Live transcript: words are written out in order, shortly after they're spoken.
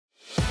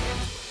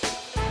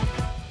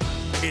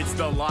It's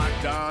the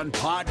Locked On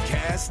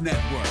Podcast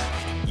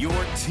Network, your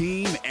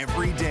team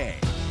every day.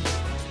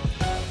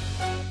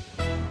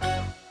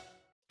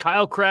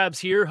 Kyle Krabs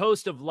here,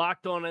 host of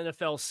Locked On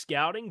NFL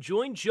Scouting.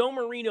 Join Joe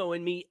Marino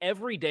and me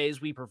every day as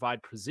we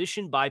provide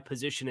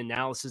position-by-position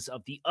analysis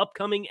of the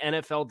upcoming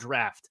NFL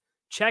Draft.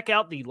 Check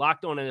out the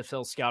Locked On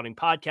NFL Scouting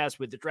podcast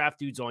with the Draft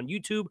Dudes on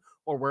YouTube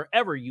or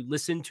wherever you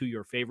listen to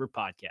your favorite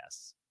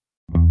podcasts.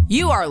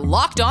 You are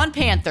Locked On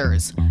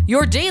Panthers,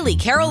 your daily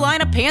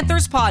Carolina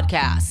Panthers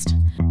podcast.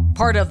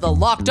 Part of the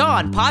Locked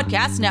On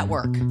Podcast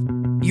Network,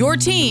 your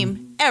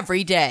team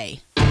every day.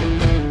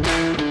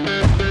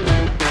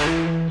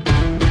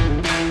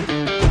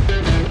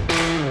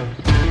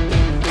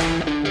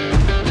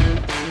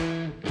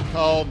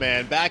 Oh,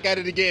 man, back at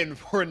it again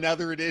for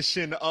another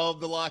edition of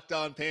the Locked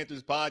On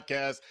Panthers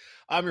podcast.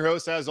 I'm your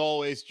host, as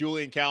always,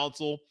 Julian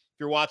Council. If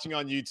you're watching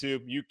on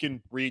YouTube, you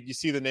can read. You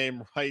see the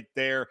name right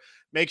there.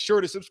 Make sure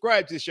to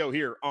subscribe to the show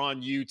here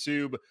on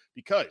YouTube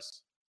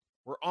because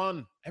we're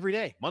on every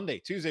day, Monday,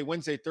 Tuesday,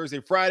 Wednesday, Thursday,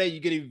 Friday. You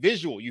get a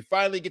visual. You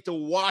finally get to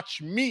watch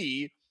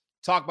me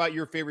talk about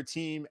your favorite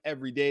team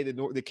every day,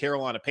 the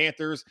Carolina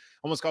Panthers.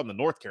 Almost called them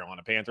the North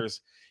Carolina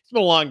Panthers. It's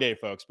been a long day,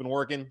 folks. Been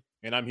working,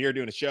 and I'm here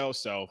doing a show,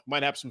 so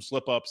might have some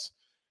slip-ups.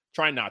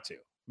 Trying not to.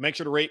 Make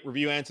sure to rate,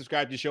 review, and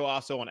subscribe to the show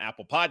also on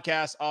Apple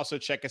Podcasts. Also,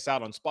 check us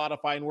out on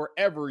Spotify and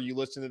wherever you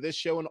listen to this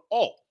show and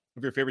all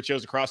of your favorite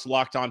shows across the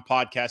Locked On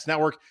Podcast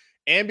Network.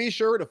 And be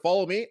sure to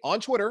follow me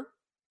on Twitter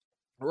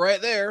right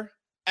there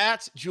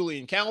at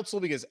Julian Council,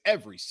 because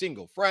every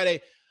single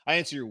Friday I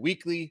answer your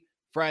weekly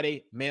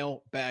Friday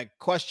mailbag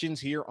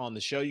questions here on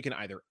the show. You can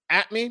either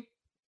at me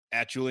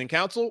at Julian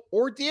Council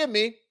or DM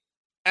me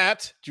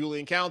at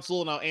Julian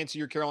Council, and I'll answer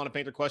your Carolina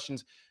Panther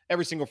questions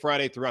every single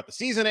Friday throughout the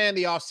season and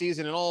the offseason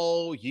and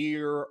all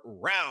year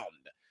round.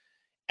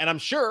 And I'm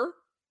sure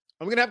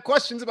I'm going to have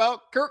questions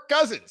about Kirk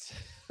Cousins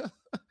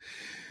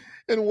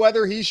and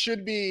whether he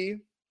should be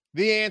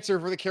the answer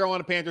for the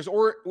Carolina Panthers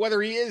or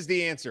whether he is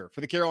the answer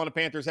for the Carolina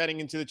Panthers heading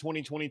into the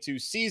 2022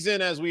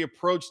 season as we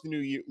approach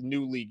the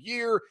new league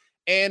year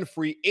and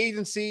free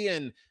agency.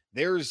 And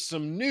there's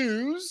some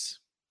news,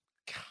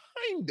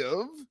 kind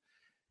of,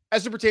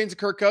 as it pertains to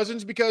Kirk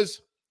Cousins,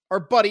 because our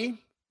buddy,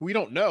 who we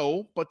don't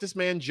know, but this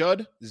man,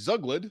 Judd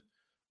Zuglid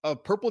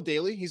of Purple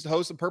Daily, he's the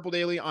host of Purple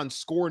Daily on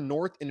Score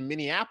North in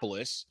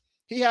Minneapolis.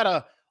 He had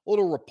a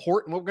little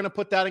report, and we're going to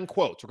put that in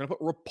quotes. We're going to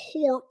put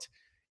report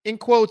in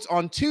quotes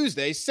on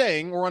Tuesday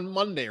saying, or on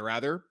Monday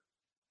rather,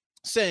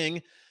 saying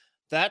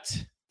that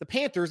the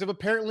Panthers have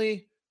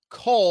apparently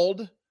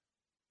called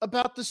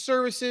about the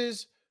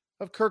services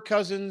of Kirk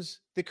Cousins,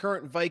 the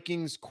current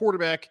Vikings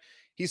quarterback.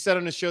 He said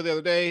on his show the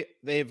other day,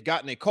 they've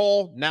gotten a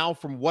call. Now,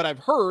 from what I've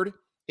heard,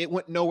 it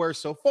went nowhere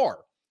so far.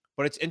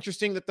 But it's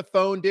interesting that the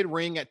phone did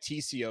ring at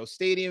TCO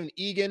Stadium in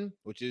Eagan,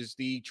 which is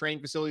the training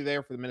facility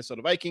there for the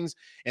Minnesota Vikings.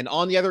 And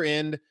on the other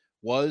end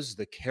was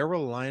the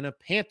Carolina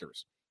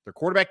Panthers. Their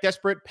quarterback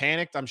desperate,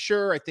 panicked, I'm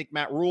sure. I think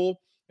Matt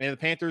Rule and the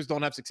Panthers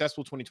don't have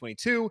successful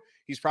 2022.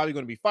 He's probably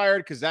going to be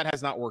fired because that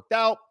has not worked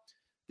out.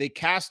 They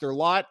cast their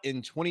lot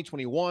in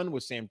 2021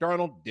 with Sam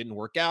Darnold. Didn't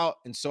work out.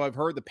 And so I've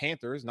heard the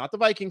Panthers, not the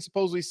Vikings,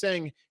 supposedly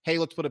saying, hey,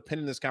 let's put a pin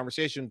in this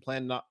conversation.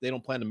 They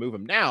don't plan to move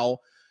him now.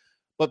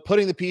 But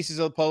putting the pieces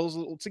of the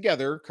puzzle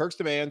together, Kirk's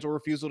demands or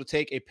refusal to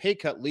take a pay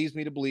cut leads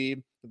me to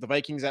believe that the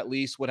Vikings at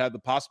least would have the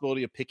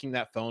possibility of picking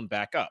that phone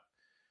back up.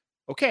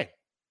 Okay,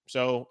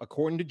 so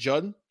according to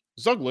Judd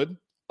Zuglid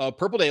of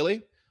Purple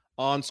Daily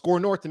on Score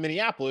North in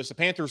Minneapolis, the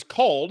Panthers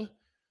called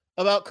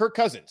about Kirk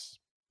Cousins.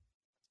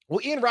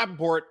 Well, Ian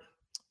Rappaport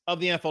of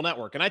the NFL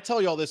Network, and I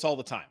tell you all this all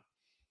the time,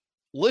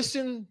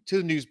 listen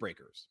to the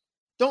newsbreakers.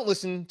 Don't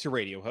listen to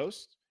radio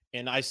hosts.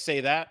 And I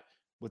say that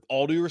with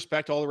all due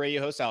respect to all the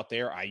radio hosts out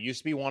there. I used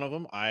to be one of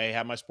them. I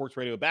have my sports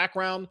radio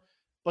background,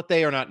 but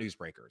they are not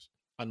newsbreakers.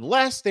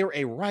 Unless they're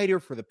a writer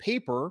for the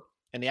paper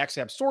and they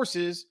actually have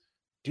sources,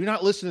 do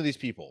not listen to these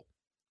people.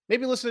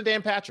 Maybe listen to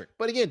Dan Patrick.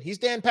 But again, he's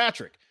Dan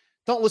Patrick.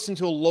 Don't listen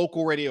to a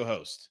local radio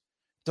host.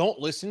 Don't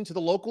listen to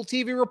the local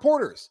TV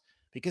reporters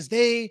because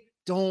they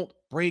don't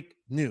break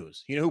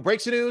news. You know who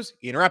breaks the news?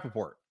 Ian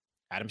Rappaport,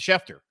 Adam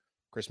Schefter,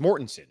 Chris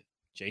Mortensen,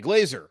 Jay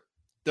Glazer.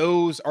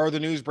 Those are the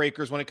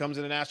newsbreakers when it comes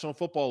to the National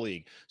Football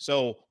League.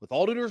 So with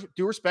all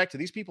due respect to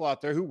these people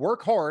out there who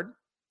work hard,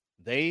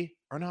 they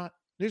are not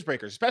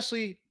newsbreakers,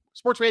 especially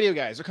sports radio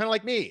guys. They're kind of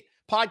like me,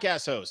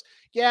 podcast hosts.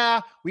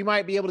 Yeah, we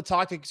might be able to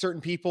talk to certain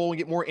people and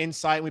get more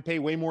insight. And we pay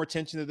way more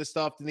attention to this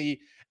stuff than the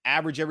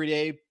average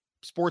everyday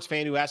sports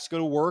fan who has to go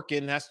to work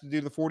and has to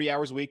do the 40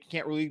 hours a week. You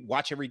can't really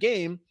watch every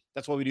game.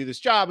 That's why we do this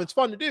job. It's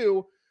fun to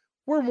do.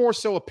 We're more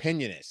so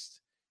opinionists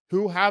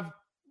who have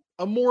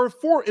a more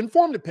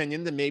informed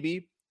opinion than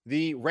maybe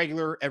the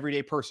regular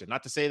everyday person.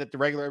 Not to say that the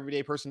regular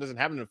everyday person doesn't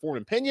have an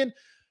informed opinion,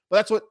 but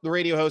that's what the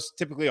radio hosts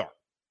typically are.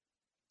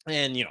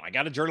 And, you know, I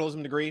got a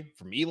journalism degree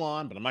from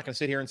Elon, but I'm not going to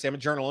sit here and say I'm a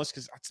journalist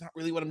because that's not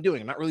really what I'm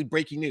doing. I'm not really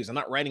breaking news. I'm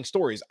not writing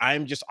stories.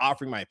 I'm just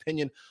offering my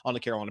opinion on the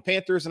Carolina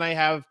Panthers, and I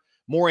have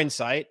more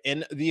insight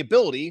and the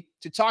ability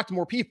to talk to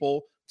more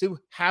people to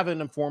have an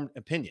informed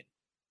opinion.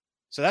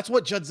 So that's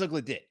what Judd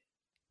Zuglid did.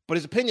 But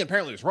his opinion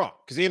apparently was wrong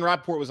because Ian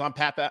Rappaport was on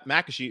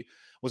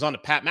the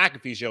Pat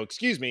McAfee show,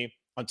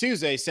 on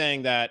Tuesday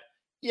saying that,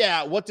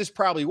 yeah, what this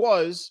probably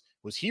was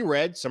he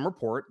read some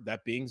report,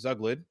 that being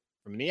Zuglid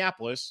from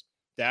Minneapolis,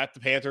 that the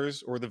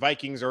Panthers or the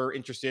Vikings are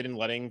interested in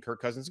letting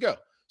Kirk Cousins go.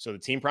 So the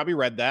team probably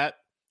read that,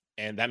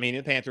 and that meaning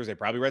the Panthers, they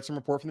probably read some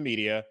report from the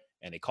media,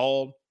 and they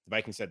called. The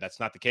Vikings said that's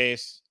not the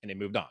case, and they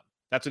moved on.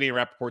 That's what Ian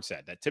Rappaport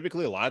said, that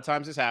typically a lot of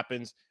times this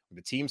happens when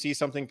the team sees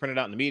something printed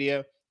out in the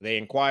media, they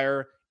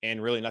inquire,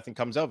 and really nothing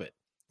comes of it.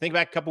 Think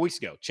back a couple weeks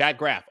ago, Chad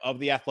Graff of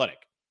The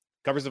Athletic,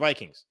 covers the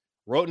Vikings,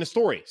 wrote in a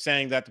story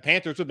saying that the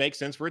Panthers would make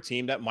sense for a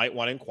team that might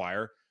want to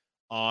inquire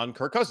on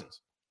Kirk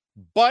Cousins.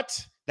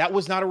 But that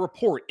was not a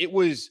report. It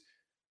was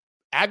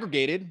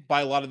aggregated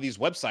by a lot of these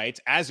websites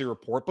as a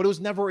report, but it was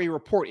never a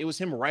report. It was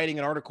him writing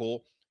an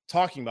article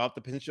talking about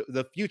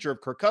the future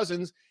of Kirk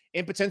Cousins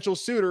and potential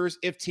suitors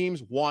if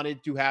teams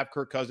wanted to have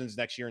Kirk Cousins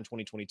next year in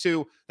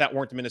 2022 that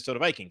weren't the Minnesota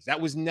Vikings. That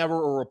was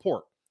never a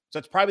report. So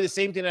it's probably the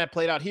same thing that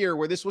played out here,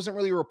 where this wasn't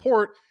really a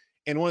report,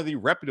 and one of the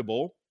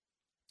reputable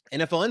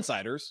NFL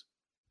insiders,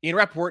 Ian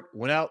Rappaport,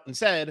 went out and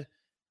said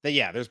that,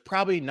 yeah, there's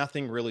probably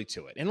nothing really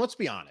to it. And let's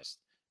be honest,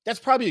 that's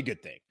probably a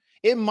good thing.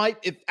 It might,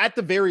 if at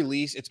the very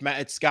least,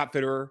 it's Scott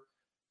Fitterer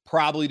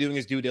probably doing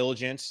his due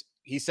diligence.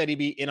 He said he'd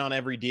be in on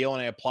every deal,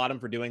 and I applaud him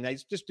for doing that.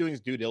 He's just doing his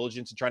due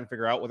diligence and trying to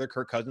figure out whether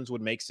Kirk Cousins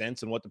would make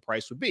sense and what the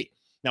price would be.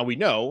 Now, we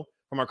know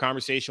from our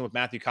conversation with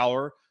Matthew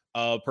Collar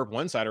of Purple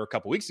Insider a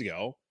couple weeks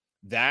ago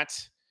that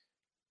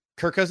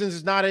Kirk Cousins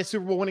is not a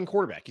Super Bowl winning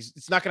quarterback.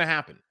 It's not going to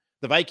happen.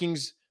 The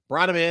Vikings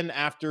brought him in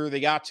after they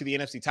got to the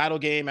NFC title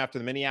game, after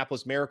the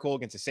Minneapolis Miracle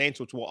against the Saints,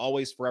 which we'll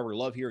always forever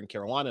love here in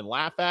Carolina and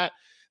laugh at.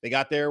 They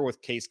got there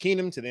with Case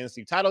Keenum to the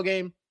NFC title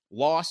game,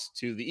 lost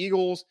to the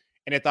Eagles,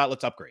 and they thought,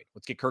 let's upgrade.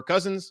 Let's get Kirk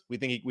Cousins. We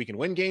think we can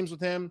win games with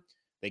him.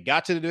 They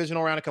got to the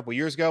divisional round a couple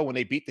years ago when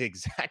they beat the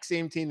exact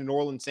same team, the New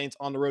Orleans Saints,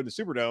 on the road to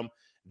Superdome,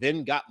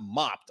 then got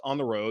mopped on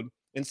the road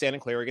in Santa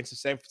Clara against the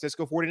San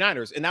Francisco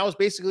 49ers. And that was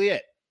basically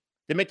it.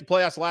 They make the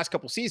playoffs the last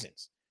couple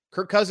seasons.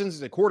 Kirk Cousins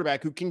is a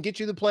quarterback who can get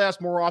you the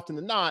playoffs more often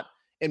than not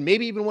and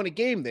maybe even win a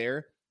game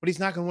there, but he's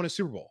not going to win a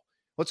Super Bowl.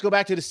 Let's go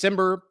back to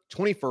December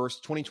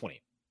 21st,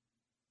 2020.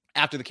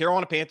 After the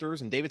Carolina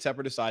Panthers and David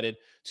Tepper decided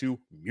to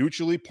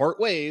mutually part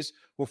ways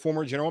with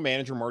former general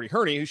manager Marty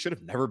Hurney, who should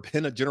have never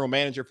been a general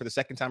manager for the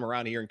second time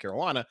around here in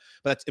Carolina,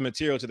 but that's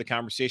immaterial to the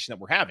conversation that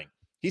we're having.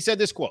 He said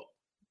this quote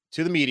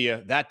to the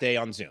media that day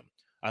on Zoom: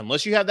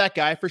 "Unless you have that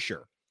guy for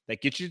sure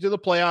that gets you to the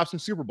playoffs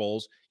and Super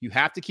Bowls, you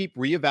have to keep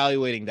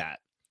reevaluating that,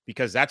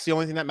 because that's the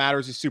only thing that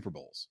matters is Super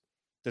Bowls."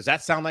 Does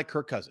that sound like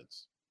Kirk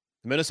Cousins?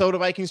 The Minnesota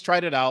Vikings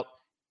tried it out.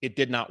 It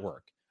did not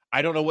work.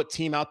 I don't know what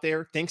team out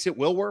there thinks it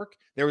will work.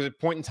 There was a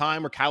point in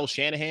time where Kyle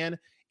Shanahan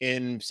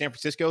in San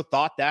Francisco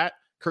thought that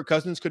Kirk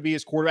Cousins could be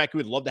his quarterback. He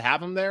would love to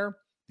have him there.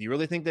 Do you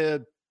really think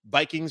the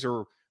Vikings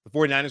or the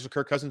 49ers with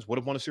Kirk Cousins would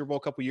have won a Super Bowl a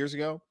couple years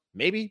ago?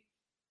 Maybe.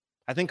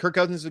 I think Kirk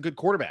Cousins is a good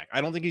quarterback.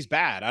 I don't think he's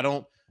bad. I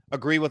don't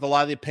agree with a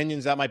lot of the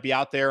opinions that might be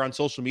out there on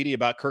social media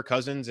about Kirk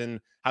Cousins and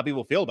how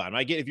people feel about him.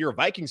 I get, if you're a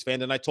Vikings fan,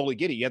 then I totally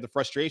get it. You have the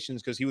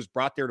frustrations because he was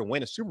brought there to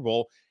win a Super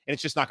Bowl, and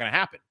it's just not going to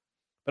happen.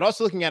 But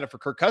also looking at it for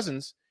Kirk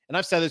Cousins, and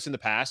I've said this in the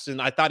past,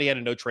 and I thought he had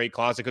a no trade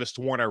clause. I could have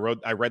sworn I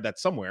read that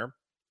somewhere.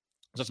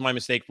 So that's my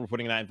mistake for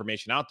putting that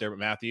information out there. But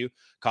Matthew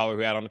Collar,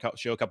 who had on the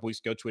show a couple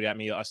weeks ago, tweeted at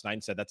me last night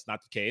and said that's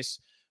not the case.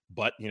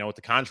 But, you know, with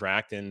the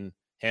contract and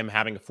him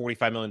having a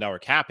 $45 million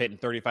cap hit and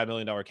 $35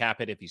 million cap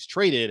hit if he's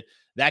traded,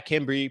 that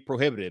can be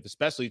prohibitive,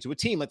 especially to a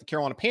team like the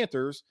Carolina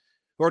Panthers,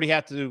 who already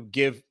have to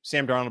give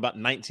Sam Darnold about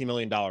 $19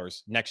 million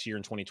next year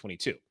in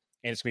 2022.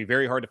 And it's going to be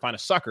very hard to find a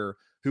sucker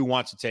who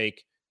wants to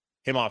take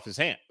him off his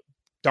hand,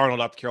 Darnold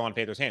off the Carolina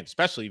Panthers' hands,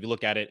 especially if you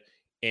look at it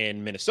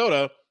in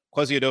Minnesota.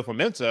 Kwesi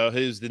Adofo-Mensah,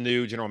 who's the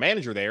new general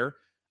manager there,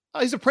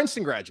 he's a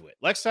Princeton graduate.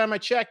 Last time I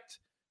checked,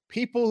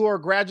 people who are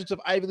graduates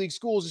of Ivy League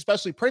schools,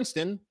 especially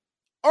Princeton,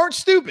 aren't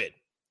stupid.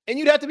 And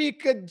you'd have to be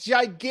a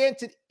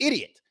gigantic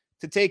idiot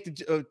to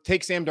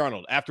take Sam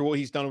Darnold after what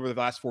he's done over the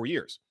last 4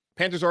 years.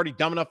 Panthers already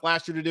dumb enough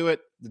last year to do it.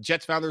 The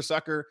Jets found their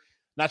sucker.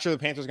 Not sure the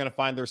Panthers are going to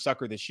find their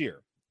sucker this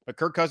year. But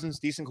Kirk Cousins,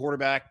 decent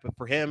quarterback. But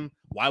for him,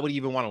 why would he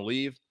even want to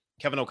leave?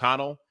 Kevin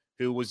O'Connell,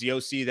 who was the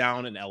OC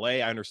down in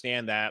L.A., I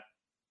understand that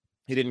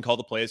he didn't call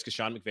the plays because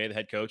Sean McVay, the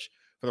head coach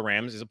for the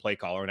Rams, is a play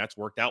caller, and that's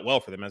worked out well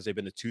for them as they've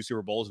been to 2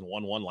 Super Bowls and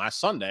won one last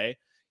Sunday.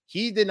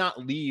 He did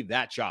not leave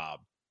that job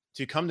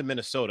to come to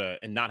Minnesota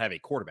and not have a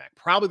quarterback.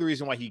 Probably the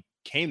reason why he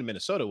came to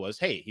Minnesota was,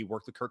 hey, he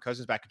worked with Kirk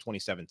Cousins back in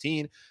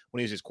 2017 when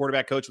he was his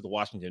quarterback coach with the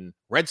Washington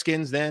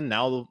Redskins then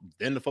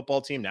the football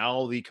team,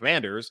 now the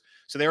Commanders.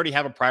 So they already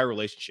have a prior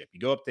relationship.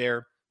 You go up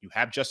there, you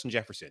have Justin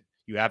Jefferson,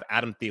 you have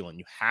Adam Thielen,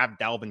 you have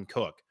Dalvin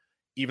Cook,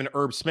 even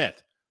Herb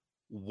Smith.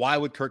 Why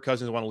would Kirk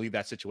Cousins want to leave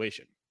that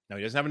situation? Now,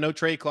 he doesn't have a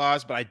no-trade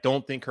clause, but I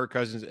don't think Kirk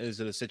Cousins is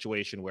in a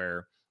situation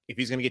where if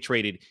he's going to get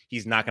traded,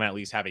 he's not going to at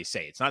least have a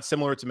say. It's not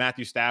similar to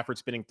Matthew Stafford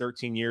spending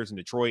 13 years in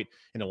Detroit,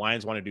 and the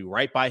Lions want to do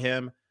right by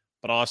him.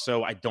 But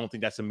also, I don't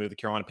think that's the move the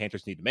Carolina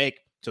Panthers need to make.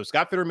 So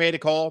Scott Fitterer made a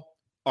call.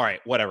 All right,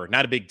 whatever.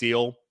 Not a big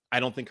deal. I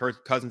don't think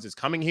Kirk Cousins is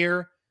coming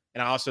here.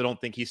 And I also don't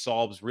think he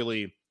solves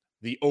really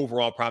the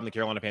overall problem the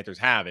Carolina Panthers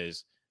have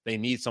is they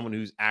need someone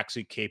who's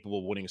actually capable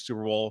of winning a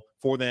Super Bowl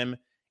for them.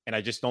 And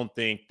I just don't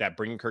think that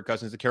bringing Kirk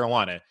Cousins to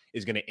Carolina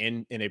is going to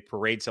end in a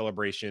parade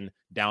celebration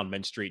down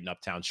Main Street in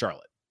Uptown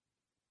Charlotte.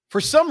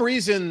 For some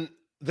reason,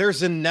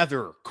 there's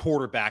another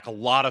quarterback a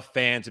lot of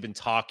fans have been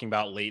talking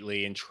about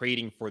lately and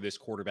trading for this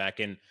quarterback.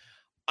 And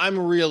I'm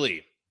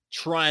really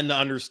trying to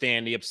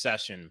understand the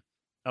obsession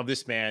of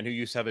this man who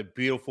used to have a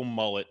beautiful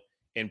mullet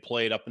and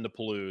played up in the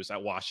Palouse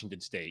at Washington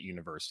State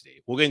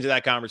University. We'll get into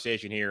that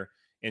conversation here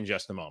in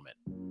just a moment.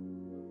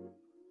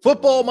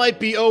 Football might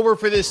be over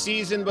for this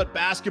season, but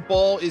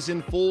basketball is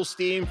in full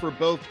steam for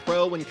both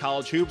pro and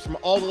college hoops. From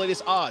all the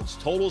latest odds,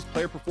 totals,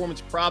 player performance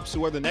props to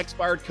where the next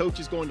fired coach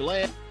is going to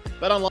land,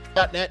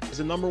 BetOnline.net is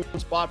the number one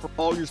spot for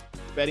all your sports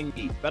betting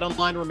needs.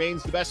 BetOnline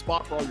remains the best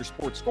spot for all your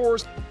sports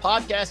scores,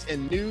 podcasts,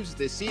 and news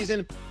this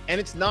season. And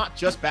it's not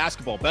just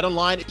basketball.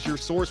 BetOnline is your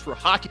source for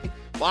hockey,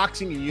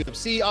 boxing, and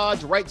UFC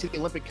odds, right to the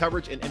Olympic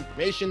coverage and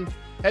information.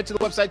 Head to the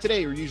website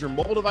today or use your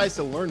mobile device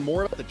to learn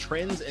more about the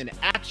trends and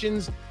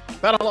actions.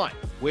 BetOnline,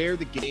 where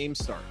the game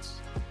starts.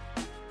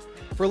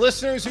 For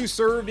listeners who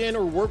served in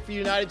or worked for the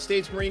United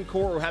States Marine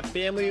Corps or have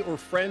family or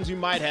friends you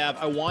might have,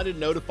 I wanted to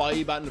notify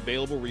you about an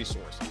available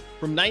resource.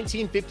 From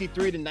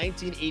 1953 to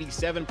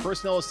 1987,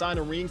 personnel assigned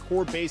to Marine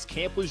Corps-based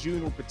Camp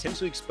Lejeune were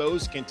potentially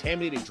exposed to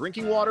contaminated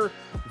drinking water.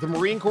 The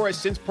Marine Corps has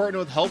since partnered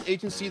with health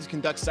agencies to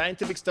conduct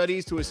scientific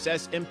studies to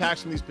assess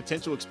impacts from these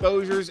potential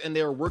exposures, and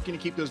they are working to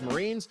keep those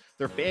Marines,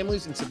 their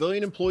families, and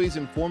civilian employees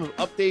informed of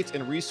updates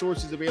and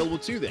resources available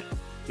to them.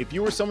 If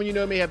you or someone you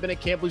know may have been at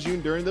Camp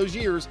Lejeune during those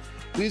years,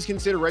 please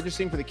consider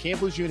registering for the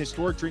Camp Lejeune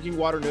Historic Drinking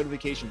Water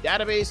Notification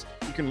Database.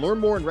 You can learn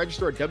more and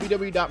register at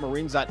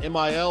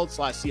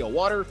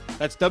www.marines.mil/clwater.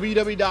 That's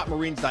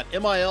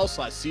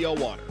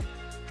www.marines.mil/clwater.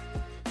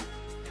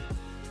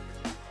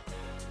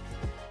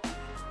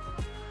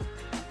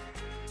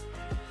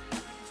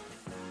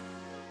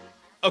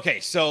 Okay,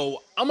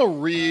 so I'm going to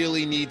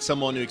really need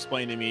someone to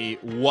explain to me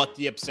what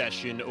the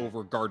obsession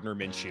over Gardner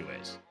Minshew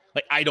is.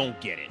 Like, I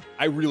don't get it.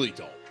 I really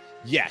don't.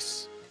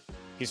 Yes,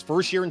 his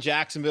first year in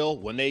Jacksonville,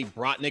 when they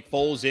brought Nick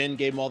Foles in,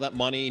 gave him all that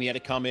money, and he had to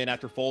come in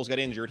after Foles got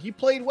injured, he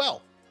played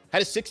well.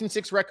 Had a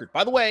 6-6 record.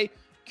 By the way,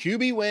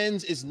 QB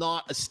wins is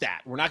not a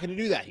stat. We're not going to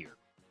do that here.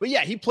 But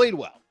yeah, he played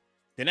well.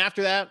 Then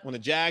after that, when the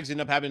Jags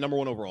ended up having a number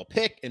one overall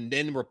pick and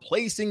then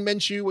replacing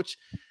Minshew, which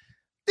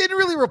didn't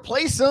really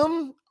replace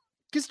him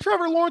because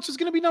Trevor Lawrence was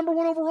going to be number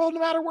one overall no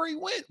matter where he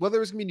went. Whether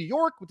it was going to be New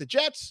York with the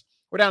Jets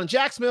or down in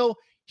Jacksonville,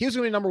 he was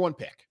going to be number one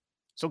pick.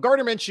 So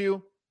Gardner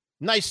Minshew,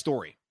 nice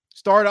story.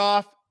 Started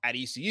off at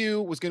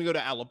ECU, was going to go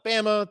to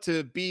Alabama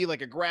to be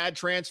like a grad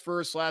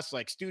transfer /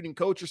 like student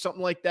coach or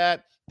something like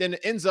that. Then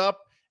it ends up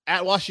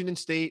at Washington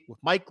State with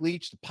Mike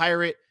Leach, the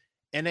Pirate,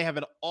 and they have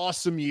an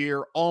awesome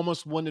year.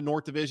 Almost won the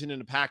North Division in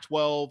the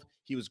Pac-12.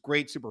 He was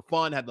great, super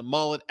fun, had the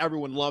mullet.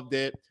 Everyone loved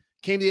it.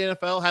 Came to the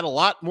NFL, had a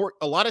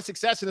lot of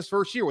success in his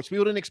first year, which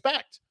people didn't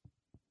expect.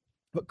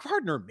 But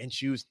Gardner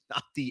Minshew is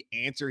not the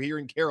answer here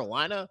in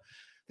Carolina.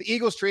 The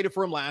Eagles traded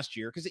for him last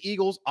year because the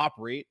Eagles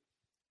operate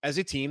as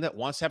a team that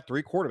wants to have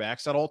three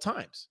quarterbacks at all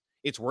times.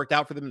 It's worked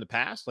out for them in the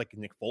past, like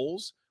Nick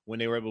Foles, when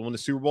they were able to win the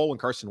Super Bowl when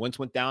Carson Wentz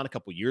went down a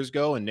couple years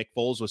ago, and Nick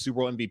Foles was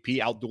Super Bowl MVP,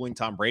 outdueling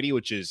Tom Brady,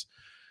 which is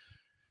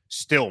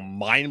still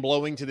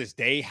mind-blowing to this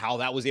day how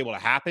that was able to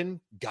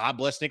happen. God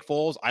bless Nick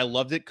Foles. I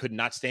loved it. Could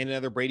not stand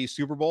another Brady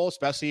Super Bowl,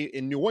 especially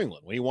in New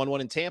England. When he won one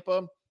in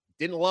Tampa,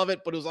 didn't love it,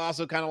 but it was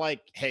also kind of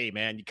like, hey,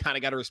 man, you kind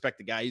of got to respect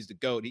the guy. He's the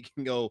GOAT. He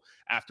can go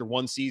after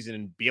one season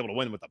and be able to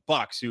win with the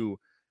Bucs, who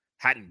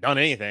hadn't done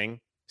anything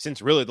since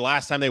really the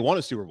last time they won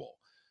a Super Bowl.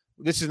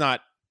 This is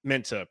not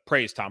meant to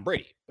praise Tom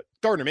Brady, but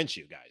Gardner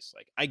Minshew, guys,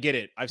 like, I get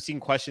it. I've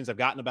seen questions I've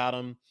gotten about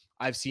him.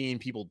 I've seen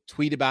people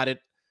tweet about it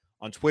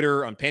on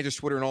Twitter, on Panthers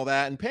Twitter and all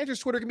that. And Panthers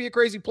Twitter can be a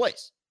crazy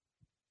place.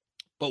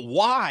 But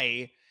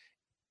why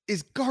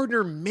is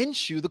Gardner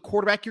Minshew the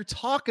quarterback you're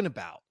talking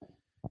about?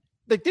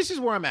 Like, this is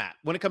where I'm at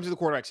when it comes to the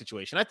quarterback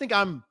situation. I think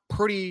I'm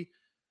pretty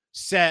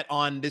set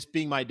on this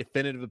being my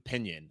definitive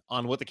opinion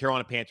on what the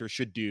Carolina Panthers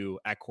should do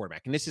at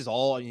quarterback. And this is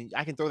all,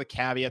 I can throw the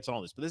caveats on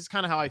all this, but this is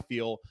kind of how I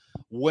feel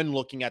when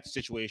looking at the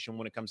situation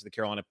when it comes to the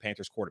Carolina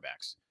Panthers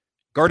quarterbacks.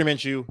 Gardner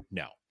Minshew,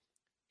 no.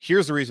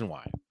 Here's the reason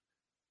why.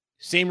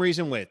 Same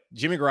reason with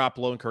Jimmy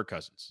Garoppolo and Kirk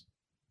Cousins.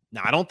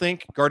 Now, I don't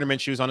think Gardner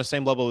Minshew is on the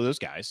same level as those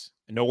guys.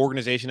 No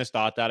organization has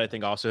thought that. I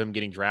think also him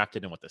getting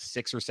drafted in the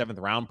 6th or 7th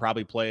round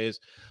probably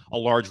plays a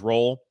large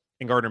role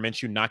in Gardner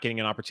Minshew not getting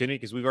an opportunity,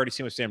 because we've already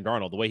seen with Sam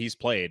Darnold, the way he's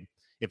played,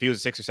 if he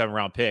was a 6th or 7th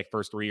round pick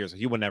first 3 years,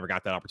 he would never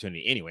got that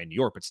opportunity anyway in New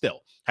York. But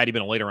still, had he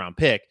been a later round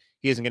pick,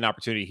 he doesn't get an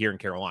opportunity here in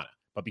Carolina.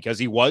 But because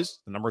he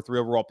was the number 3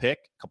 overall pick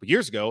a couple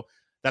years ago,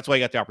 that's why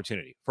he got the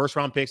opportunity. First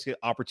round picks get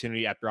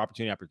opportunity after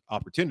opportunity after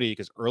opportunity,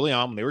 because early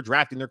on when they were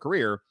drafting their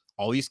career,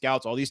 all these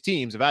scouts, all these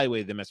teams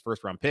evaluated them as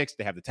first round picks.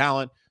 They have the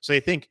talent. So they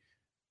think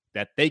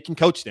that they can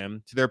coach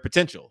them to their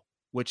potential,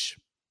 which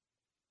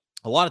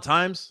a lot of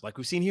times, like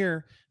we've seen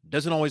here,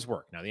 doesn't always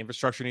work. Now, the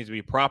infrastructure needs to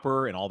be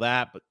proper and all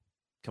that, but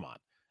come on.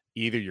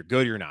 Either you're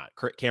good or you're not.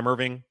 Cam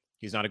Irving,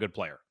 he's not a good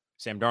player.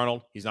 Sam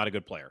Darnold, he's not a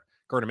good player.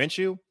 Gardner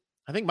Minshew,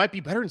 I think might be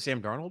better than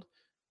Sam Darnold.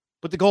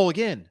 But the goal,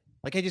 again,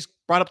 like I just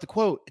brought up the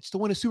quote, it's to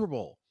win a Super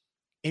Bowl.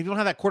 And if you don't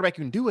have that quarterback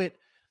who can do it,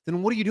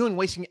 then what are you doing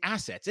wasting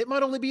assets? It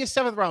might only be a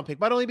 7th round pick,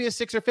 might only be a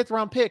 6th or 5th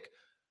round pick.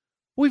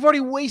 We've already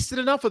wasted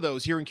enough of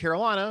those here in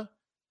Carolina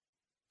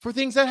for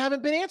things that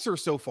haven't been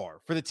answers so far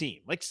for the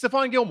team. Like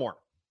Stephon Gilmore.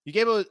 You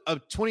gave a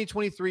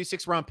 2023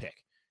 6th round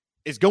pick.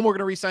 Is Gilmore going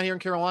to re-sign here in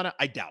Carolina?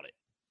 I doubt it.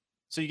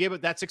 So you gave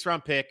it that 6th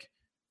round pick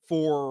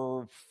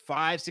for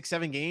 5, 6,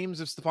 7 games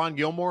of Stephon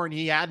Gilmore, and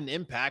he had an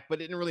impact, but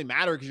it didn't really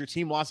matter because your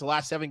team lost the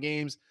last 7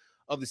 games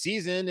of the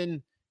season,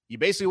 and you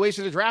basically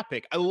wasted a draft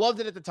pick. I loved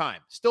it at the time.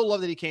 Still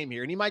love that he came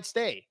here, and he might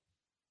stay.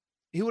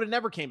 He would have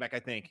never came back, I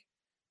think,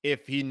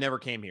 if he never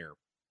came here.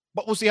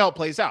 But we'll see how it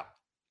plays out.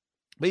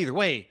 But either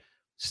way,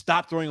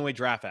 stop throwing away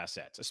draft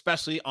assets,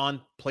 especially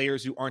on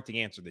players who aren't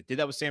the answer. They did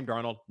that with Sam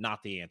Darnold,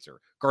 not the answer.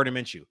 Gardner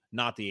Minshew,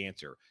 not the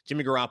answer.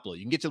 Jimmy Garoppolo,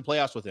 you can get to the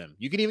playoffs with him.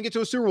 You can even get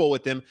to a Super Bowl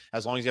with him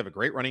as long as you have a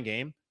great running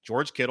game.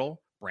 George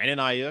Kittle, Brandon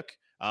Ayuk,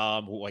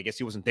 who I guess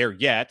he wasn't there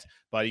yet,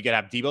 but you got to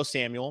have Deebo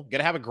Samuel. You got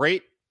to have a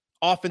great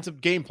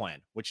offensive game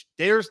plan, which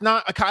there's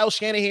not a Kyle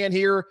Shanahan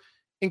here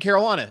in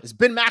Carolina. Is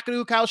Ben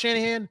McAdoo Kyle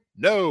Shanahan?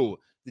 No.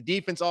 The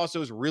defense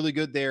also is really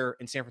good there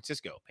in San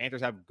Francisco.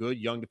 Panthers have good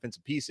young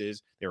defensive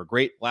pieces. They were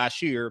great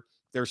last year.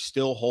 There's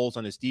still holes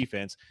on this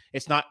defense.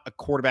 It's not a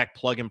quarterback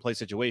plug-and-play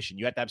situation.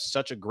 You have to have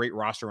such a great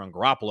roster on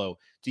Garoppolo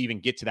to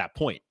even get to that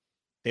point.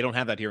 They don't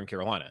have that here in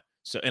Carolina.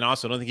 So, and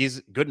also, I don't think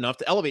he's good enough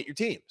to elevate your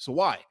team. So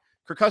why?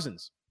 Kirk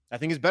Cousins, I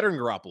think, is better than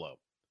Garoppolo.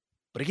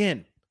 But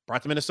again,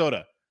 brought to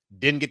Minnesota,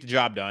 didn't get the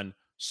job done.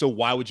 So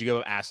why would you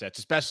go assets,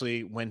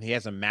 especially when he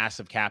has a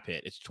massive cap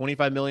hit? It's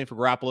 $25 million for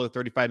Garoppolo,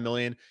 $35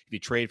 million if you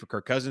trade for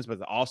Kirk Cousins, but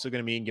it's also going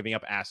to mean giving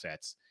up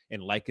assets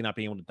and likely not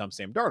being able to dump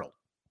Sam Darnold.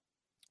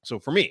 So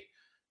for me,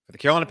 for the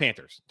Carolina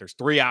Panthers, there's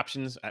 3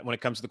 options when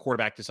it comes to the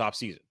quarterback this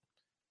offseason.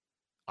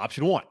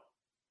 Option 1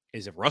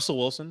 is if Russell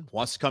Wilson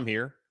wants to come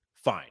here,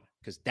 fine,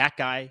 because that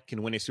guy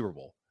can win a Super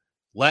Bowl.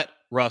 Let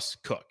Russ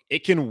cook.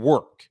 It can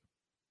work.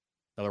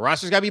 Now, the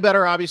roster's got to be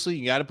better, obviously.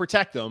 You got to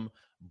protect them.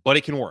 But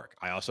it can work.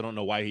 I also don't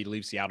know why he'd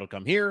leave Seattle to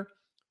come here,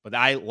 but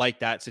I like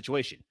that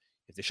situation.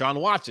 If Deshaun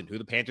Watson, who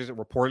the Panthers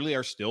reportedly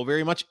are still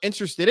very much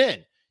interested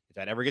in, if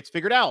that ever gets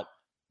figured out,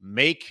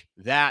 make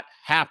that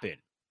happen.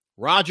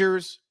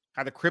 Rodgers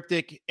had a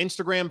cryptic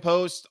Instagram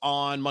post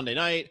on Monday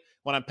night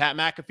when on Pat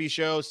McAfee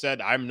show said,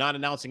 I'm not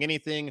announcing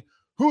anything.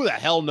 Who the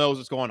hell knows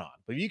what's going on?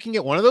 But if you can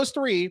get one of those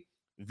 3,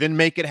 then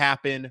make it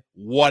happen.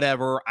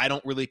 Whatever. I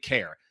don't really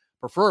care.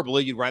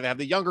 Preferably, you'd rather have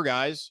the younger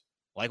guys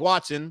like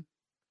Watson,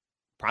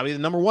 probably the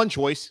number 1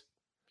 choice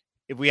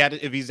if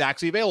he's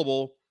actually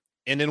available,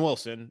 and then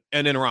Wilson,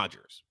 and then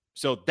Rodgers.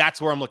 So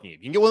that's where I'm looking at. If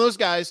you can get one of those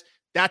guys,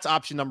 that's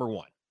option number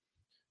 1.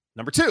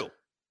 Number 2,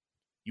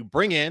 you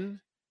bring in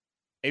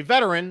a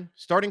veteran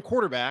starting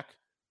quarterback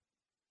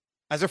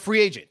as a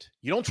free agent.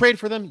 You don't trade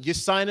for them. You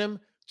sign him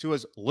to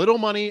as little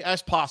money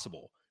as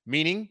possible,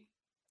 meaning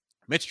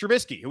Mitch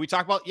Trubisky, who we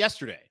talked about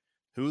yesterday,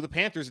 who the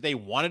Panthers, they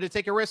wanted to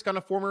take a risk on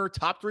a former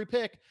top 3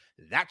 pick.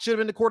 That should have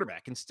been the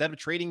quarterback instead of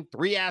trading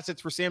 3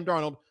 assets for Sam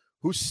Darnold,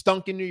 who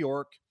stunk in New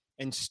York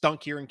and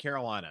stunk here in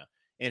Carolina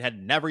and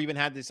had never even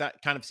had this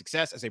kind of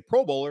success as a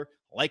Pro Bowler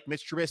like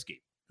Mitch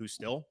Trubisky, who's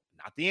still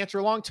not the answer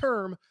long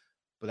term,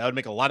 but that would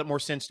make a lot more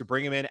sense to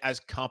bring him in as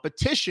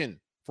competition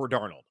for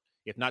Darnold.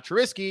 If not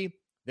Trubisky,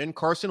 then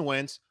Carson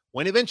Wentz,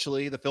 when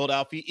eventually the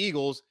Philadelphia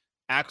Eagles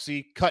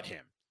actually cut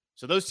him.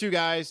 So those 2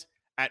 guys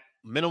at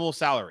minimal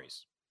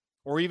salaries.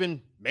 Or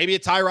even maybe a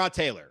Tyrod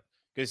Taylor.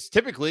 Because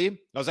typically,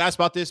 I was asked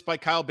about this by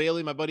Kyle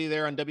Bailey, my buddy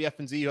there on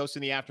WFNZ,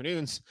 hosting the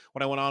afternoons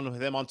when I went on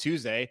with him on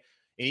Tuesday.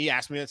 And he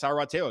asked me that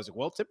Tyrod Taylor. I was like,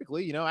 well,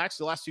 typically,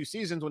 actually the last 2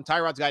 seasons when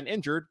Tyrod's gotten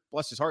injured,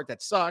 bless his heart,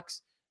 that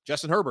sucks.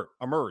 Justin Herbert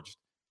emerged.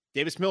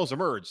 Davis Mills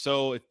emerged.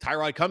 So if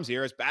Tyrod comes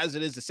here, as bad as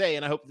it is to say,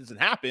 and I hope it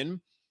doesn't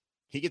happen,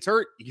 he gets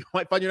hurt, you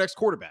might find your next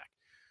quarterback.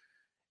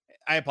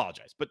 I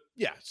apologize. But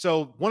yeah,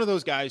 so one of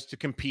those guys to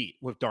compete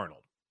with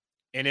Darnold.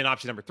 And then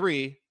option number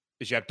 3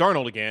 is you have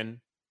Darnold again,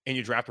 and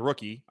you draft a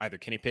rookie, either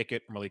Kenny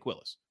Pickett or Malik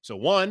Willis. So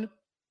 1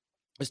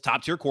 is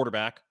top-tier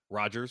quarterback,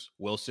 Rodgers,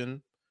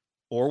 Wilson,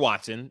 or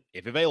Watson,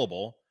 if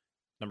available.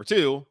 Number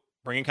 2,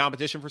 bringing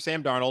competition for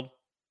Sam Darnold,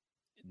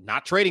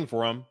 not trading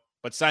for him,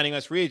 but signing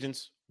as free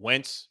agents,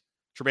 Wentz,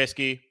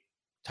 Trubisky,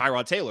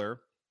 Tyrod Taylor.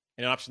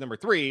 And then option number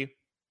 3,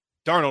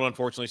 Darnold,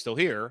 unfortunately, still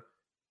here,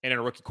 and then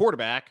a rookie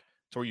quarterback,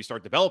 to where you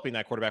start developing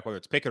that quarterback, whether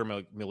it's Pickett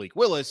or Malik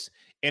Willis,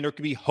 and there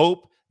could be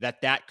hope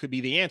that could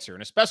be the answer.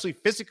 And especially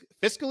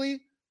fiscally,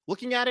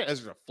 looking at it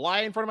as a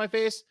fly in front of my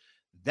face,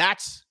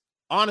 that's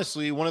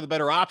honestly one of the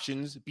better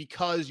options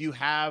because you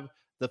have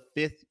the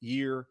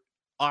 5th-year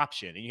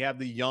option and you have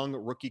the young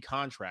rookie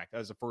contract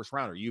as a first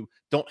rounder. You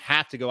don't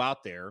have to go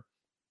out there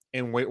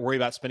and worry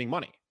about spending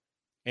money.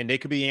 And they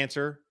could be the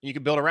answer. And you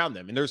can build around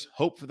them. And there's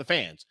hope for the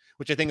fans,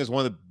 which I think is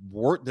one of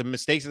the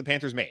mistakes that the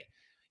Panthers made.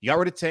 You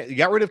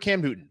got rid of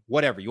Cam Newton.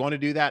 Whatever. You want to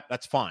do that?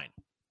 That's fine.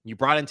 You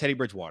brought in Teddy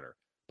Bridgewater.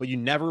 But you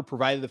never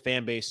provided the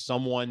fan base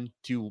someone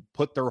to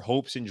put their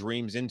hopes and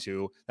dreams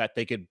into that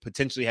they could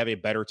potentially have a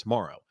better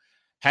tomorrow.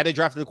 Had they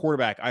drafted the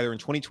quarterback either in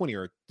 2020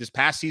 or this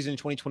past season in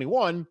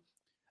 2021,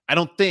 I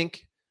don't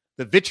think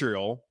the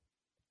vitriol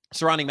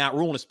surrounding Matt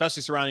Rule, and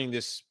especially surrounding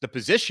the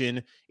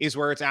position, is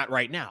where it's at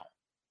right now.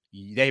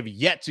 They have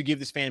yet to give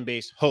this fan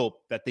base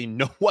hope that they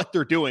know what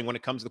they're doing when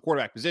it comes to the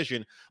quarterback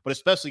position, but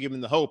especially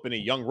giving the hope in a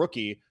young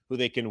rookie who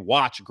they can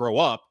watch grow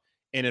up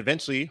and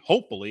eventually,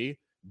 hopefully,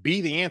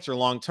 be the answer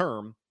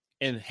long-term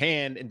and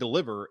hand and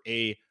deliver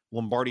a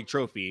Lombardi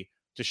trophy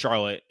to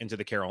Charlotte and to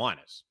the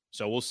Carolinas.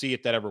 So we'll see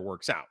if that ever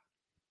works out.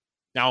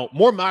 Now,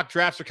 more mock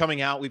drafts are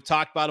coming out. We've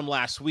talked about them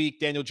last week.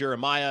 Daniel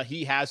Jeremiah,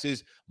 he has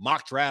his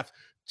mock draft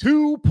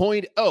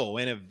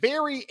 2.0 and a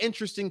very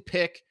interesting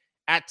pick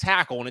at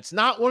tackle. And it's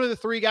not one of the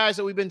three guys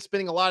that we've been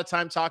spending a lot of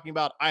time talking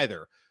about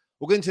either.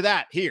 We'll get into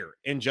that here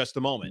in just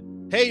a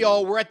moment. Hey,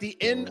 y'all, we're at the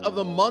end of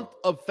the month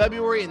of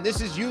February, and this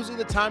is usually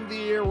the time of the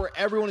year where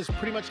everyone is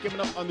pretty much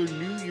giving up on their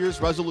New Year's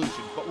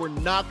resolutions. But we're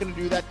not going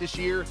to do that this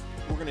year.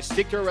 We're going to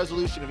stick to our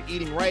resolution of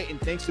eating right. And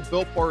thanks to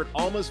Built Bar, it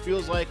almost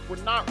feels like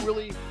we're not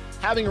really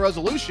having a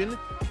resolution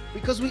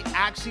because we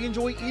actually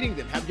enjoy eating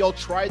them. Have y'all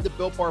tried the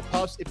Built Bar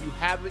Puffs? If you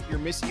haven't, you're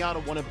missing out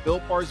on one of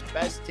Built Bar's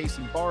best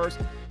tasting bars.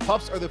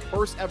 Puffs are the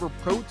first ever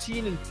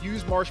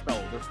protein-infused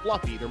marshmallow. They're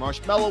fluffy, they're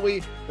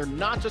marshmallowy, they're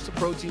not just a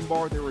protein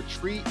bar, they're a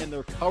treat, and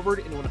they're covered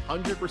in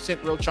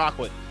 100% real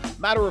chocolate.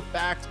 Matter of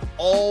fact,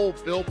 all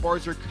Built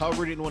Bars are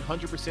covered in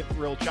 100%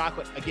 real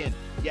chocolate. Again,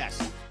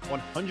 yes,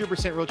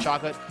 100% real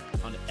chocolate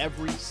on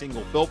every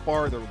single Built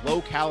Bar. They're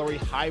low-calorie,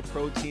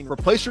 high-protein.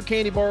 Replace your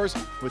candy bars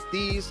with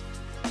these.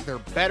 They're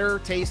better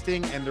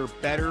tasting, and they're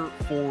better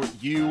for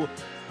you.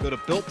 Go to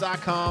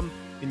Built.com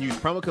and use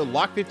promo code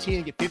LOCK15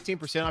 and get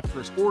 15% off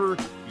your first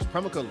order. Use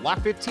promo code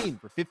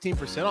LOCK15 for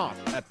 15% off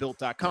at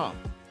Built.com.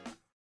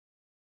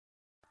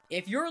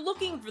 If you're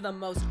looking for the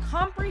most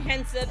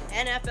comprehensive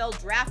NFL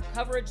draft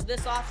coverage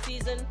this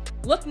offseason,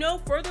 look no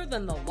further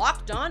than the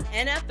Locked On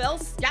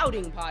NFL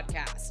Scouting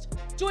Podcast.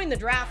 Join the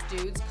draft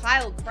dudes,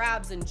 Kyle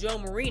Krabs and Joe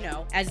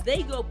Marino, as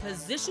they go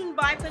position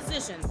by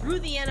position through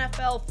the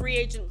NFL free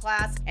agent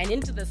class and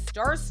into the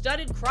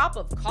star-studded crop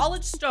of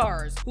college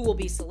stars who will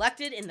be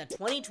selected in the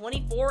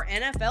 2024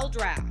 NFL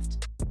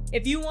Draft.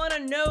 If you want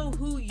to know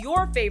who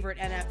your favorite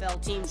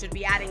NFL team should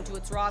be adding to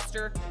its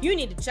roster, you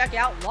need to check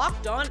out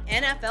Locked On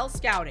NFL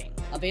Scouting,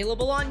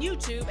 available on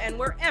YouTube and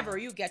wherever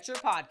you get your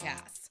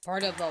podcasts.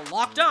 Part of the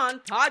Locked On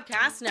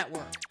Podcast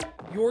Network,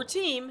 your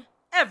team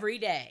every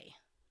day.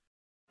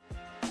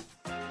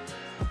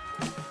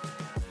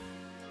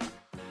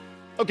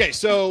 Okay,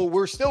 so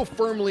we're still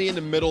firmly in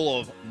the middle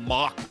of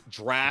mock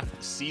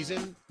draft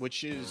season,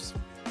 which is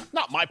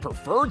not my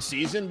preferred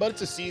season, but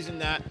it's a season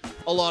that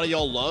a lot of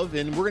y'all love,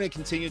 and we're going to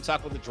continue to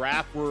talk about the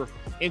draft. We're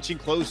inching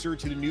closer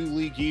to the new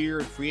league year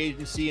and free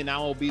agency, and that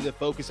will be the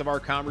focus of our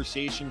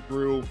conversation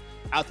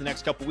throughout the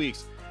next couple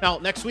weeks. Now,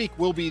 next week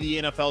will be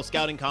the NFL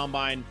Scouting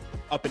Combine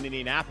up in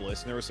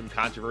Indianapolis, and there was some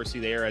controversy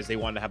there as they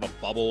wanted to have a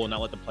bubble and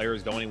not let the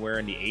players go anywhere,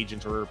 and the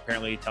agents were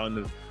apparently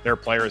telling their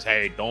players,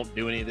 hey, don't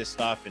do any of this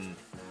stuff, and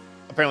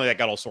apparently that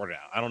got all sorted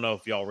out. I don't know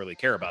if y'all really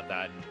care about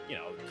that, and,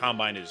 the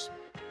Combine is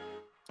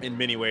in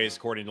many ways,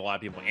 according to a lot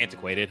of people,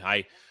 antiquated.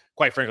 I,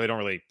 quite frankly, don't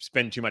really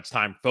spend too much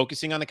time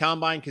focusing on the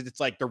Combine because it's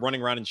like they're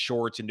running around in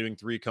shorts and doing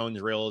 3-cone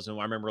drills. And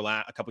I remember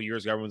a couple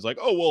years ago, everyone's like,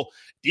 oh, well,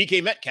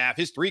 DK Metcalf,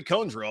 his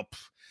 3-cone drill.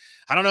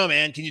 I don't know,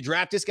 man. Can you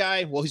draft this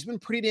guy? Well, he's been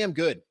pretty damn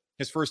good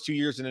his first 2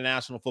 years in the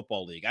National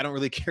Football League. I don't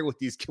really care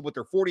what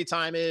their 40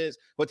 time is,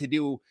 what they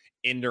do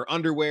in their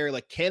underwear.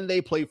 Like, can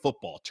they play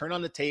football? Turn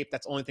on the tape.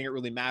 That's the only thing that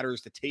really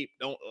matters. The tape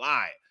don't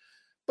lie.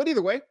 But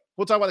either way,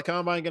 we'll talk about the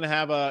Combine. Going to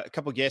have a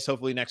couple guests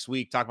hopefully next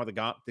week talking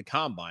about the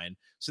Combine.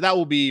 So that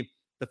will be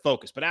the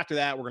focus. But after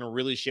that, we're going to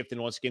really shift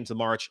in once again to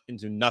March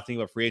into nothing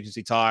but free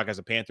agency talk as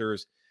the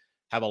Panthers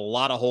have a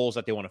lot of holes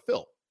that they want to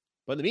fill.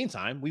 But in the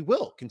meantime, we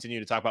will continue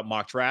to talk about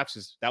mock drafts.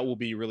 As that will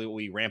be really what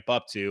we ramp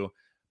up to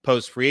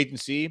post free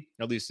agency,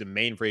 at least the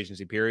main free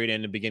agency period,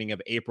 and the beginning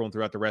of April and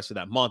throughout the rest of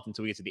that month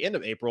until we get to the end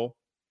of April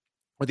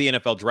with the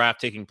NFL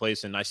draft taking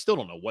place. And I still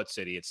don't know what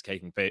city it's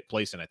taking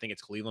place in. I think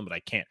it's Cleveland, but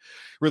I can't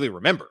really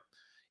remember.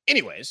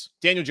 Anyways,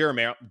 Daniel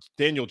Jeremiah,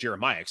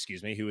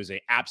 who is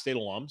a App State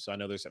alum. So I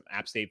know there's some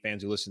App State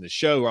fans who listen to the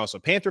show who are also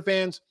Panther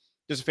fans.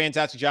 Does a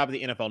fantastic job at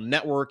the NFL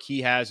Network.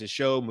 He has his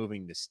show,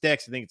 Moving the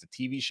Sticks. I think it's a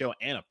TV show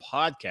and a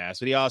podcast,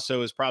 but he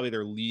also is probably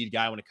their lead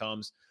guy when it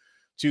comes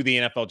to the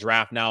NFL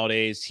draft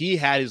nowadays. He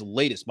had his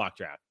latest mock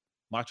draft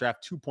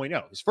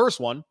 2.0. His first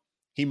one,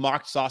 he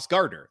mocked Sauce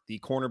Gardner, the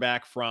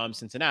cornerback from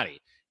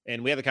Cincinnati.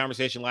 And we had the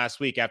conversation last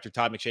week after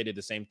Todd McShay did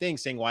the same thing,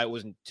 saying why it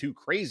wasn't too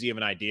crazy of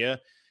an idea,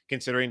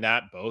 considering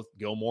that both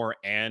Gilmore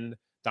and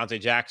Dante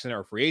Jackson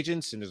are free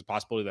agents, and there's a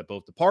possibility that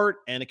both depart,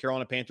 and the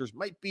Carolina Panthers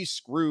might be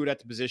screwed at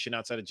the position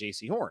outside of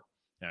J.C. Horn.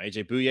 Now,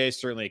 A.J. Bouye is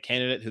certainly a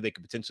candidate who they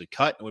could potentially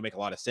cut, and would make a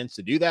lot of sense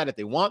to do that if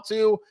they want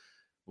to.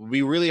 It would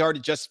be really hard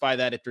to justify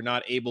that if they're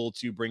not able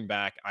to bring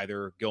back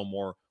either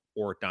Gilmore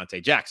or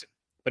Dante Jackson.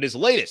 But his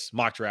latest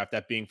mock draft,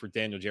 that being for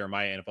Daniel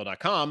Jeremiah,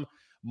 NFL.com,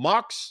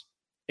 mocks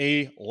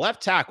a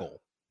left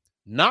tackle,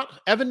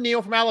 not Evan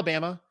Neal from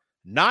Alabama,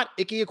 not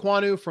Ike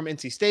Ekwonu from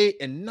NC State,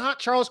 and not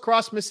Charles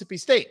Cross, Mississippi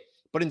State,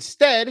 but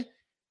instead,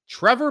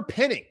 Trevor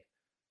Penning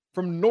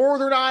from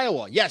Northern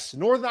Iowa. Yes,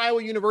 Northern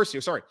Iowa University.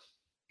 Sorry.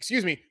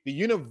 the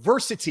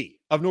University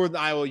of Northern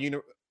Iowa.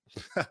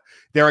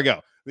 There I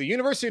go. The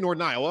University of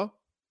Northern Iowa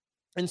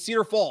and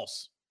Cedar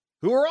Falls,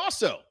 who are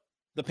also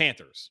the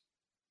Panthers.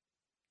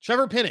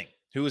 Trevor Penning,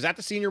 who was at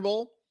the Senior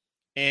Bowl,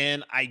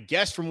 and I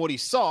guess from what he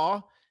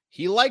saw,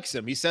 he likes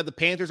him. He said the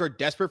Panthers are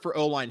desperate for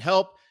O-line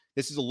help.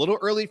 This is a little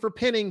early for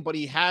Penning, but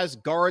he has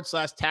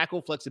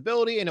guard/tackle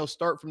flexibility, and he'll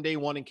start from day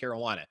one in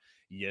Carolina.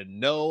 You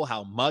know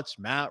how much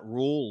Matt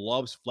Rule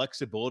loves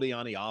flexibility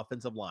on the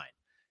offensive line.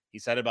 He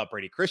said it about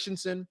Brady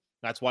Christensen.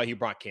 That's why he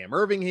brought Cam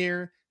Irving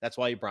here. That's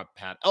why he brought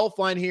Pat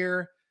Elflein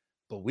here.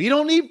 But we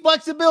don't need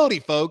flexibility,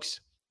 folks.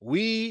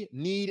 We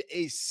need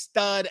a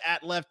stud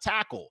at left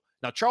tackle.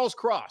 Now, Charles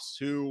Cross,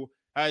 who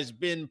has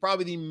been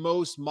probably the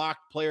most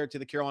mocked player to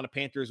the Carolina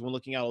Panthers when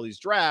looking at all these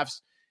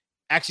drafts,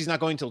 actually is not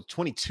going until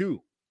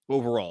 22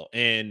 overall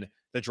in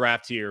the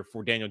draft here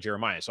for Daniel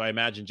Jeremiah. So I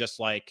imagine just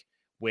like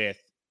with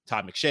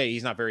Todd McShay,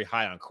 he's not very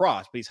high on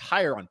Cross, but he's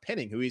higher on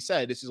Penning, who he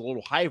said this is a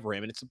little high for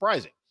him, and it's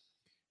surprising.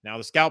 Now,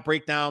 the scout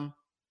breakdown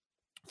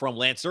from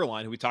Lance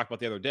Zierlein, who we talked about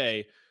the other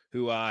day,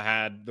 who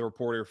had the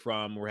reporter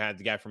had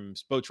the guy from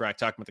Spotrac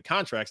talking about the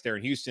contracts there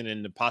in Houston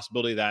and the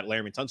possibility that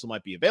Laremy Tunsil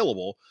might be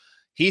available.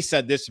 He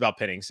said this about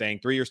Penning,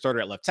 saying 3-year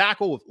starter at left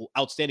tackle with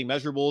outstanding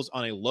measurables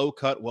on a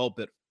low-cut,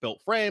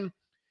 well-built frame.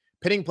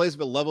 Penning plays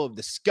with a level of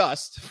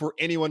disgust for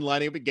anyone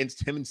lining up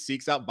against him and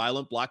seeks out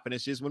violent block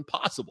finishes when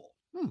possible.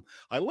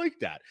 I like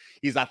that.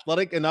 He's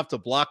athletic enough to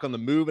block on the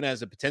move and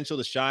has the potential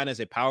to shine as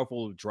a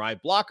powerful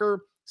drive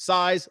blocker.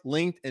 Size,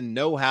 length, and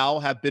know-how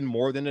have been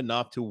more than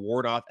enough to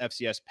ward off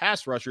FCS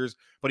pass rushers,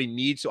 but he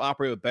needs to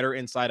operate with better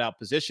inside-out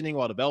positioning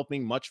while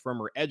developing much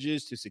firmer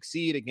edges to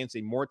succeed against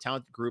a more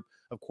talented group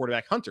of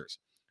quarterback hunters.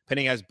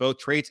 Penning has both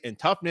traits and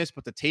toughness,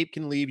 but the tape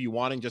can leave you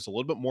wanting just a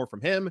little bit more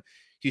from him.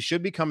 He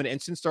should become an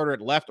instant starter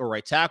at left or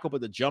right tackle,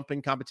 but the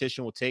jumping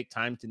competition will take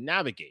time to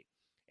navigate.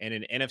 And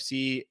an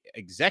NFC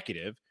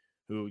executive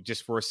who,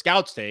 just for a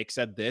scout's take,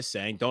 said this,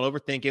 saying, don't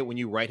overthink it when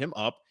you write him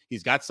up.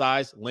 He's got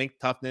size, length,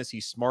 toughness.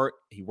 He's smart.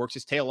 He works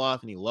his tail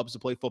off, and he loves to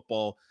play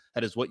football.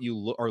 That is what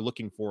you are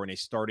looking for in a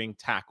starting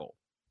tackle.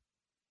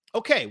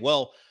 Okay,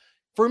 well,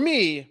 for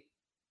me,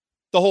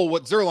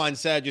 what Zierlein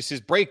said, just his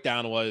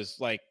breakdown was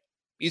like,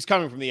 he's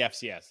coming from the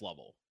FCS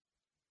level,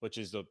 which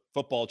is the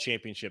football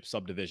championship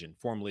subdivision,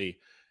 formerly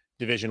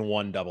Division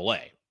I AA,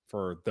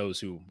 for those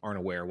who aren't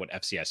aware what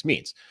FCS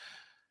means.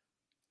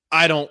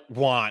 I don't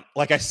want,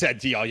 like I said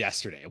to y'all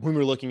yesterday, when we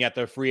were looking at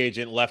the free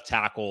agent left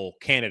tackle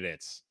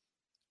candidates,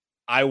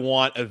 I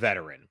want a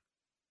veteran.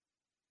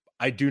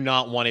 I do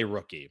not want a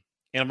rookie.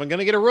 And if I'm going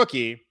to get a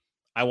rookie,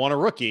 I want a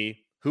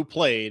rookie who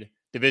played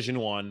Division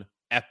I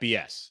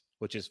FBS,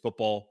 which is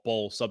football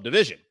bowl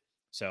subdivision.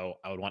 So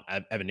I would want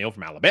Evan Neal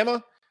from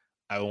Alabama.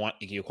 I would want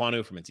Ike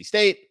Ekwonu from NC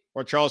State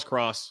or Charles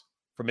Cross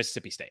from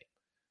Mississippi State.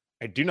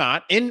 I do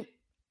not. And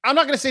I'm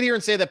not going to sit here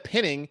and say that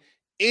Penning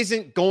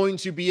isn't going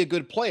to be a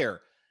good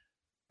player.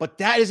 But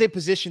that is a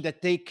position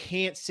that they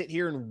can't sit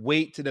here and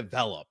wait to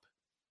develop.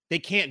 They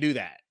can't do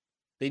that.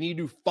 They need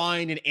to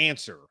find an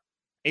answer,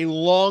 a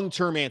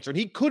long-term answer. And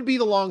he could be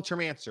the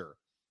long-term answer.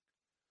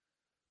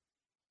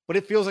 But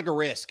it feels like a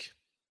risk.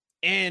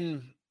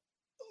 And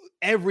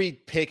every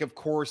pick, of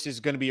course, is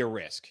going to be a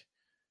risk.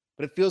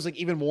 But it feels like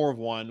even more of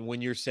one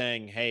when you're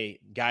saying, hey,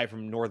 guy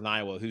from Northern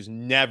Iowa who's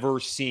never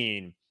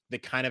seen the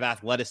kind of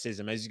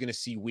athleticism as he's going to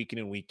see week in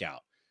and week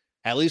out.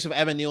 At least with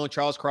Evan Neal and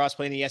Charles Cross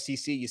playing the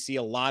SEC, you see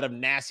a lot of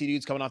nasty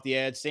dudes coming off the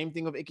edge. Same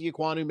thing with Ike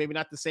Ekwonu, maybe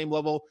not the same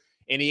level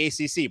in the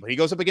ACC, but he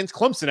goes up against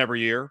Clemson every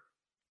year.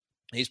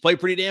 He's played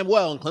pretty damn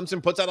well, and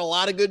Clemson puts out a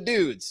lot of good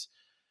dudes.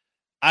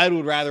 I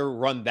would rather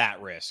run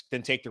that risk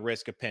than take the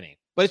risk of Penning.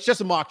 But it's just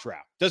a mock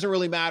draft. Doesn't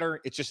really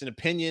matter. It's just an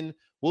opinion.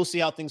 We'll see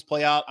how things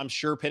play out. I'm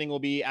sure Penning will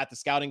be at the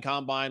scouting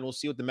combine. We'll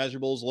see what the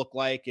measurables look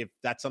like, if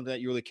that's something that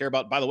you really care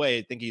about. By the way,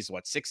 I think he's,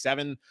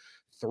 6'7",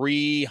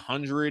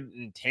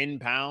 310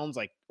 pounds,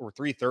 or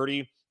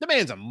 330. The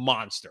man's a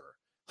monster.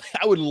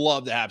 I would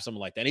love to have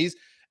someone like that. And he's,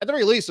 at the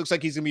very least, looks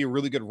like he's going to be a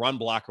really good run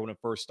blocker when it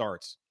first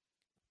starts.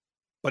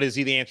 But is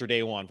he the answer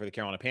day one for the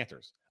Carolina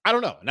Panthers? I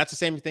don't know. And that's the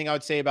same thing I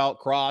would say about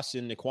Cross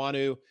and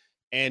Ekwonu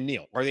and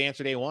Neal. Are they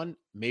answer day one?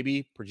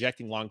 Maybe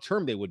projecting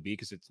long-term they would be,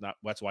 because it's not,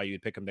 that's why you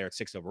would pick them there at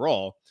 6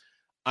 overall.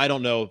 I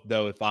don't know,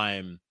 though, if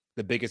I'm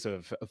the biggest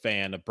of a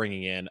fan of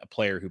bringing in a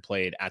player who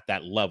played at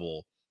that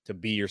level to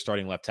be your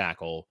starting left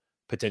tackle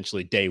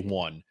potentially day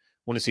one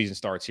when the season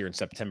starts here in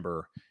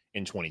September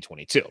in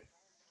 2022.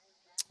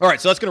 All right,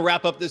 so that's going to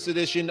wrap up this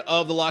edition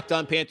of the Locked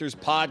On Panthers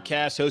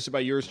podcast, hosted by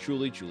yours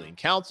truly, Julian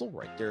Council.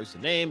 Right there's the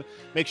name.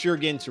 Make sure,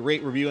 again, to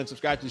rate, review, and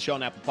subscribe to the show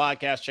on Apple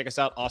Podcasts. Check us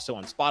out also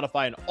on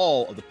Spotify and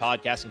all of the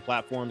podcasting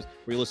platforms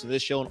where you listen to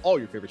this show and all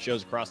your favorite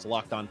shows across the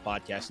Locked On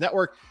Podcast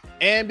Network.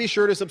 And be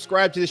sure to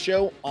subscribe to the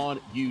show on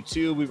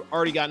YouTube. We've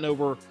already gotten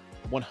over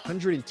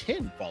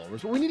 110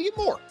 followers, but we need to get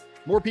more.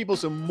 More people,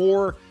 so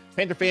more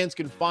Panther fans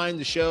can find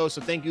the show.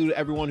 So thank you to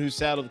everyone who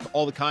said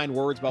all the kind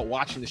words about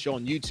watching the show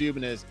on YouTube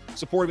and has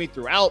supported me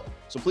throughout.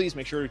 So please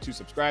make sure to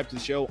subscribe to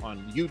the show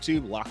on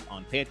YouTube, Locked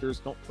On Panthers.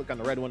 Don't click on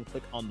the red one,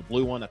 click on the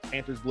blue one. That's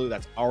Panthers Blue.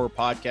 That's our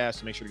podcast.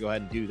 So make sure to go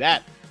ahead and do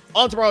that.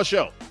 On tomorrow's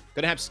show,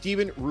 Going to have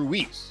Steven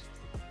Ruiz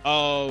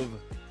of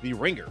The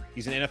Ringer.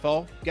 He's an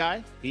NFL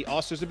guy. He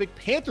also is a big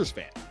Panthers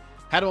fan.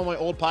 Had him on my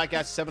old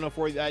podcast,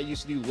 704, that I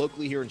used to do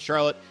locally here in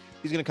Charlotte.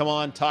 He's going to come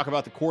on, talk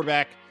about the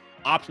quarterback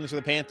options for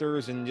the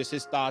Panthers and just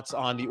his thoughts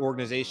on the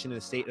organization and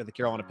the state of the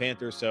Carolina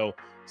Panthers. So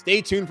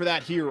stay tuned for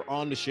that here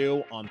on the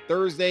show on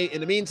Thursday.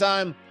 In the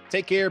meantime,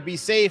 take care, be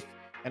safe,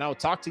 and I will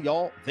talk to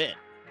y'all then.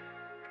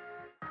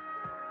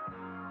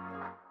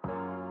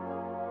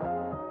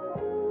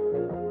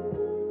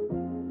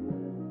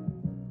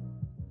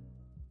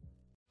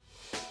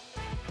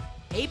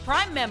 Hey,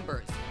 Prime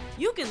members,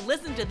 you can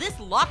listen to this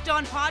Locked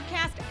On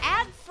podcast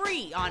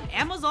ad-free on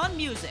Amazon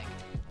Music.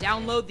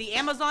 Download the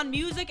Amazon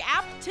Music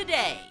app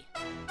today.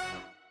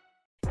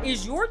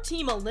 Is your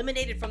team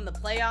eliminated from the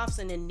playoffs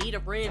and in need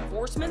of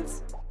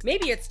reinforcements?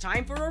 Maybe it's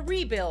time for a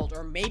rebuild,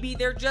 or maybe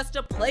they're just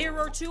a player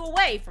or two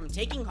away from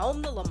taking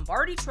home the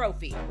Lombardi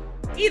Trophy.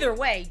 Either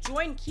way,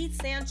 join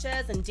Keith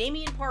Sanchez and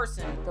Damian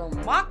Parson for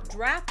Mock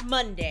Draft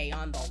Monday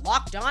on the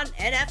Locked On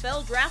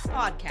NFL Draft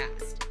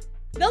Podcast.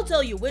 They'll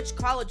tell you which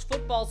college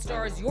football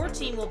stars your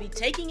team will be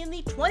taking in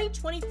the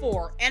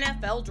 2024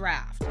 NFL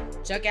Draft.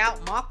 Check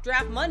out Mock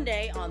Draft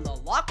Monday on the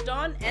Locked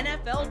On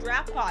NFL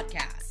Draft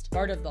Podcast,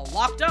 part of the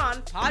Locked On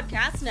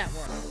Podcast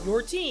Network.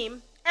 Your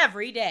team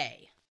every day.